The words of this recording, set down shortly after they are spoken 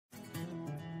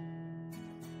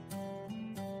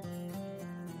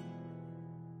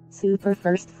Super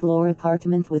first floor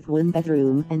apartment with 1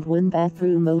 bedroom and 1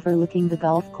 bathroom overlooking the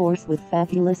golf course with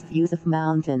fabulous views of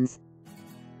mountains.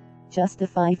 Just a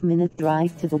 5-minute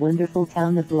drive to the wonderful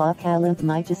town of Cala de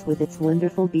Mijas with its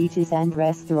wonderful beaches and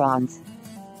restaurants.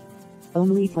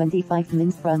 Only 25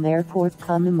 minutes from Airport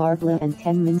Marbella and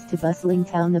 10 minutes to bustling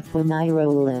town of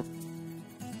Fuengirola.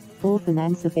 Full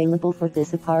finance available for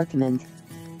this apartment.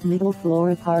 Middle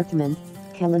floor apartment,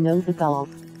 Calanova Golf,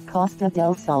 Costa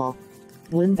del Sol.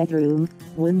 1 bedroom,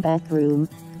 1 bathroom,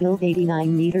 built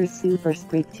 89 meters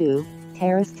superscript 2,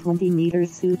 terrace 20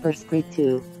 meters superscript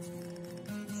 2.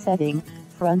 Setting,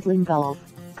 Frontline golf,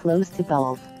 close to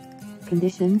golf.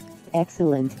 Condition,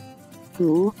 excellent.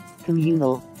 Pool,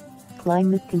 communal.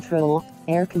 Climate control,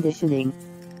 air conditioning.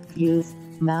 Views,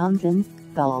 mountain,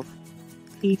 golf.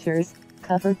 Features,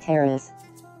 covered terrace.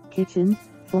 Kitchen,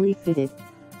 fully fitted.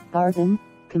 Garden,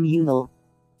 communal.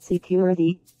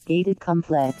 Security, gated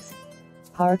complex.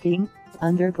 Parking,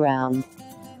 underground.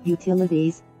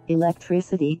 Utilities,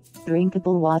 electricity,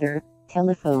 drinkable water,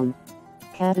 telephone.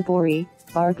 Category,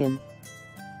 bargain.